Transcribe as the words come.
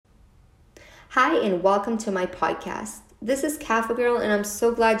Hi, and welcome to my podcast. This is Cafe Girl, and I'm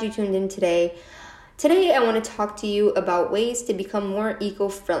so glad you tuned in today. Today, I want to talk to you about ways to become more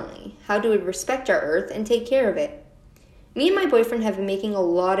eco-friendly. How do we respect our earth and take care of it? Me and my boyfriend have been making a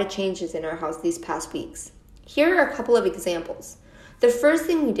lot of changes in our house these past weeks. Here are a couple of examples. The first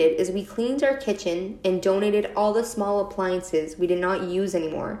thing we did is we cleaned our kitchen and donated all the small appliances we did not use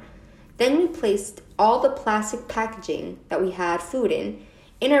anymore. Then we placed all the plastic packaging that we had food in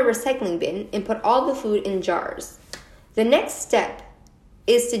our recycling bin and put all the food in jars. The next step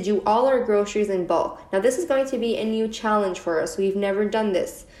is to do all our groceries in bulk. Now this is going to be a new challenge for us. We've never done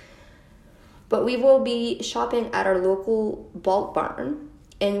this. But we will be shopping at our local bulk barn,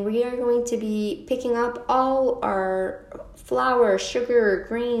 and we are going to be picking up all our flour, sugar,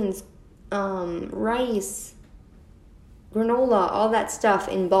 grains, rice, granola, all that stuff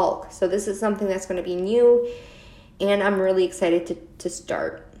in bulk. So this is something that's going to be new, and I'm really excited to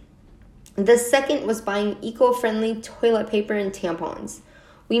start. The second was buying eco-friendly toilet paper and tampons.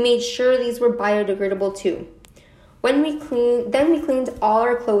 We made sure these were biodegradable too. Then we cleaned all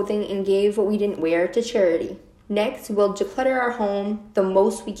our clothing and gave what we didn't wear to charity. Next, we'll declutter our home the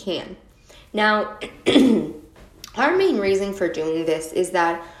most we can. Now, our main reason for doing this is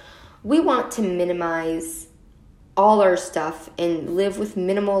that we want to minimize all our stuff and live with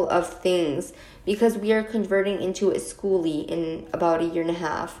minimal of things because we are converting into a schoolie in about a year and a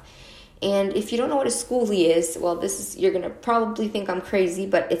half. And if you don't know what a schoolie is, well, you're going to probably think I'm crazy,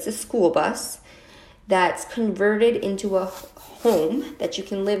 but it's a school bus that's converted into a home that you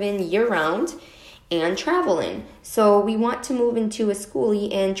can live in year-round and travel in. So we want to move into a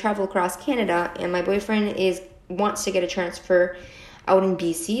schoolie and travel across Canada, and my boyfriend wants to get a transfer out in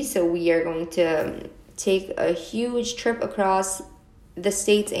BC, so we are going to take a huge trip across the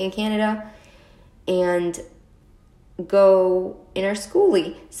States and Canada and go in our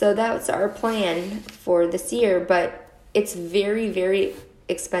schoolie. So that's our plan for this year, but it's very, very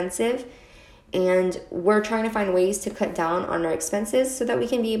expensive, and we're trying to find ways to cut down on our expenses so that we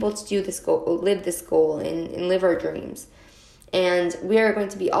can be able to do this goal, live this goal, and live our dreams. And we are going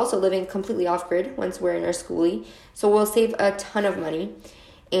to be also living completely off-grid once we're in our schoolie, so we'll save a ton of money,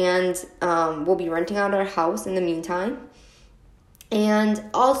 and we'll be renting out our house in the meantime. And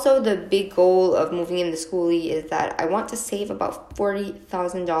also the big goal of moving in the schoolie is that I want to save about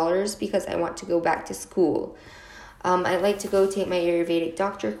 $40,000 because I want to go back to school. I'd like to go take my Ayurvedic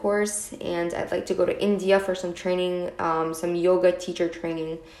doctor course, and I'd like to go to India for some training, some yoga teacher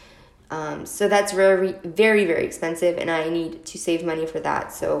training. So that's very, very, very expensive, and I need to save money for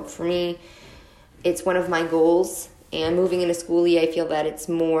that. So for me, it's one of my goals, and moving into schoolie, I feel that it's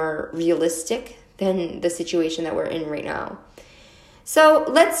more realistic than the situation that we're in right now. So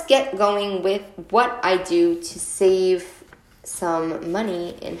let's get going with what I do to save some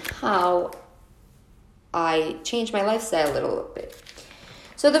money and how I change my lifestyle a little bit.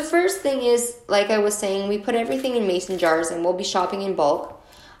 So the first thing is, like I was saying, we put everything in mason jars and we'll be shopping in bulk.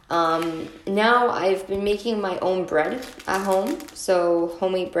 Now I've been making my own bread at home, so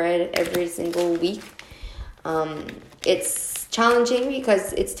homemade bread every single week. It's challenging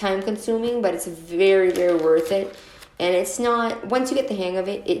because it's time consuming, but it's very, very worth it. And it's not, once you get the hang of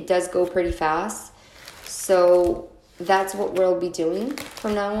it, it does go pretty fast. So that's what we'll be doing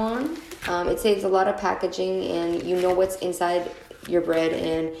from now on. It saves a lot of packaging, and you know what's inside your bread,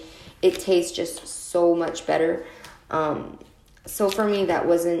 and it tastes just so much better. So for me, that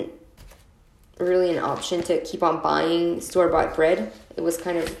wasn't really an option to keep on buying store-bought bread. It was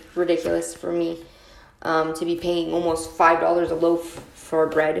kind of ridiculous for me to be paying almost $5 a loaf for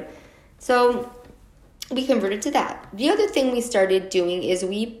bread. So we converted to that. The other thing we started doing is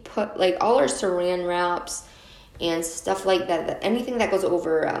we put like all our saran wraps and stuff like that, anything that goes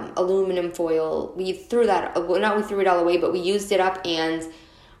over aluminum foil, we threw that, we threw it all away, but we used it up, and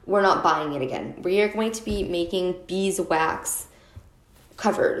we're not buying it again. We are going to be making beeswax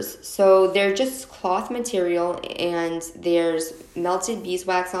covers. So they're just cloth material, and there's melted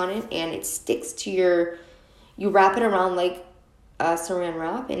beeswax on it, and it sticks to you wrap it around like a saran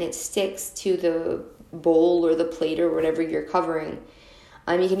wrap, and it sticks to the bowl or the plate or whatever you're covering.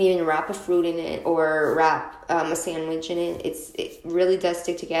 You can even wrap a fruit in it or wrap a sandwich in it. It really does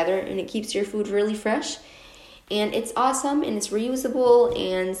stick together, and it keeps your food really fresh. And it's awesome, and it's reusable,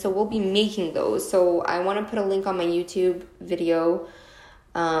 and so we'll be making those. So I want to put a link on my YouTube video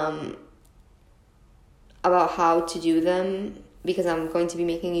about how to do them, because I'm going to be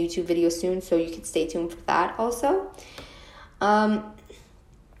making a YouTube video soon, so you can stay tuned for that also.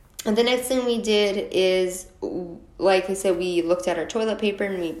 And the next thing we did is, like I said, we looked at our toilet paper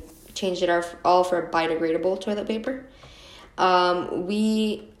and we changed it all for biodegradable toilet paper.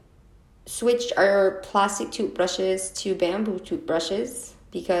 We switched our plastic toothbrushes to bamboo toothbrushes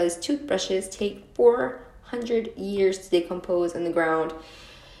because toothbrushes take 400 years to decompose in the ground,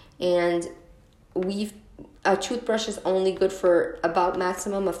 and a toothbrush is only good for about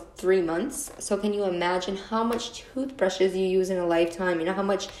maximum of 3 months. So can you imagine how much toothbrushes you use in a lifetime? You know how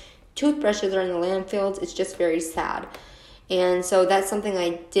much toothbrushes are in the landfills? It's just very sad. And so that's something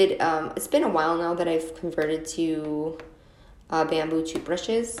I did. It's been a while now that I've converted to bamboo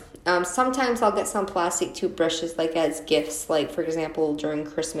toothbrushes. Sometimes I'll get some plastic toothbrushes like as gifts, like for example during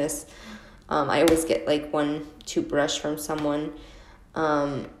Christmas. I always get like one toothbrush from someone.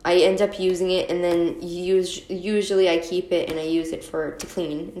 I end up using it, and then usually I keep it and I use it to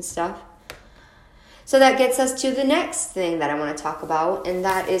clean and stuff. So that gets us to the next thing that I want to talk about, and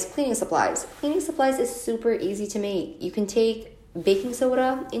that is cleaning supplies. Cleaning supplies is super easy to make. You can take baking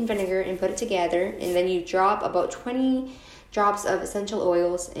soda and vinegar and put it together, and then you drop about 20 drops of essential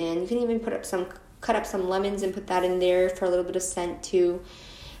oils, and you can even cut up some lemons and put that in there for a little bit of scent too.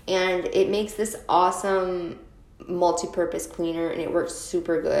 And it makes this awesome multi-purpose cleaner, and it works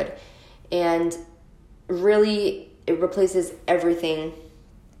super good. And really, it replaces everything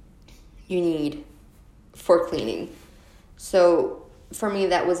you need for cleaning. So for me,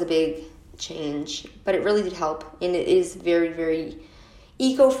 that was a big change, but it really did help, and it is very, very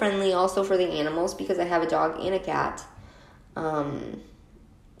eco-friendly also for the animals because I have a dog and a cat.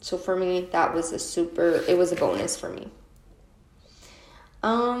 So for me, that was it was a bonus for me.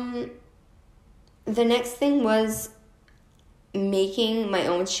 The next thing was making my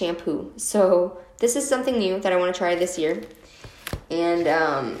own shampoo. So this is something new that I want to try this year. And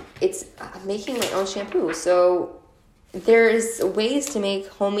it's making my own shampoo. So there's ways to make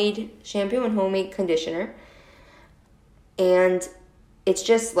homemade shampoo and homemade conditioner. And it's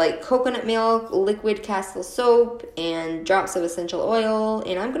just like coconut milk, liquid castile soap, and drops of essential oil.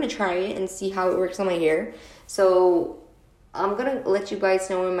 And I'm going to try it and see how it works on my hair. So I'm going to let you guys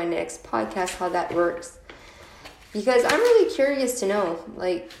know in my next podcast how that works. Because I'm really curious to know,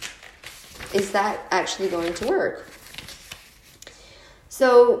 like, is that actually going to work?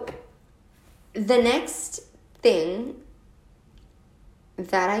 So the next thing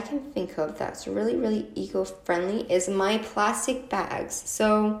that I can think of that's really, really eco-friendly is my plastic bags.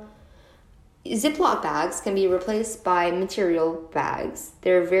 So Ziploc bags can be replaced by material bags.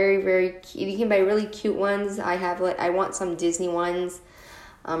 They're very, very cute. You can buy really cute ones. I want some Disney ones.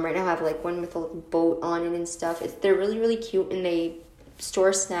 Right now I have like one with a little boat on it and stuff. They're really, really cute, and they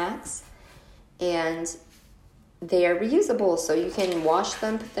store snacks, and they are reusable. So you can wash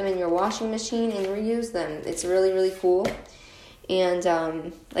them, put them in your washing machine, and reuse them. It's really, really cool. And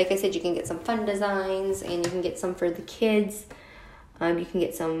like I said, you can get some fun designs, and you can get some for the kids. You can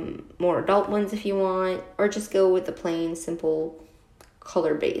get some more adult ones if you want, or just go with the plain, simple,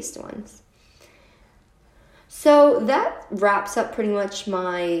 color-based ones. So that wraps up pretty much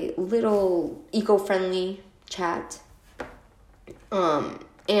my little eco-friendly chat.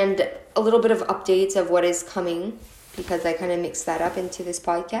 And a little bit of updates of what is coming, because I kind of mixed that up into this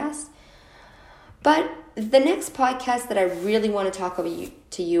podcast. But the next podcast that I really want to talk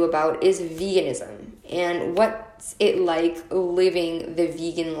to you about is veganism and what's it like living the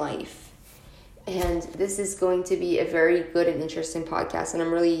vegan life. And this is going to be a very good and interesting podcast, and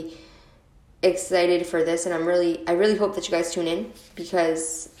I'm really excited for this, and I really hope that you guys tune in,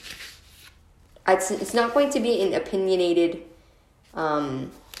 because it's not going to be an opinionated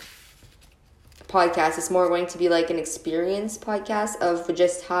podcast. It's more going to be like an experience podcast of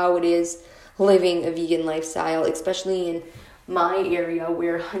just how it is living a vegan lifestyle, especially in my area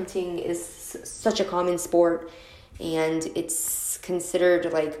where hunting is such a common sport, and it's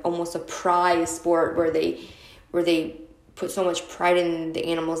considered like almost a prize sport where they put so much pride in the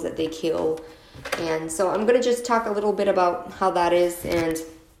animals that they kill. And so I'm going to just talk a little bit about how that is and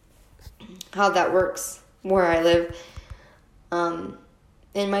how that works where I live,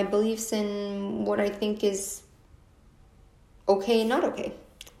 and my beliefs and what I think is okay and not okay.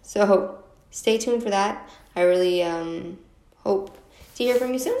 So stay tuned for that. I really hope to hear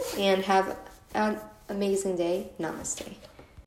from you soon, and have an amazing day. Namaste.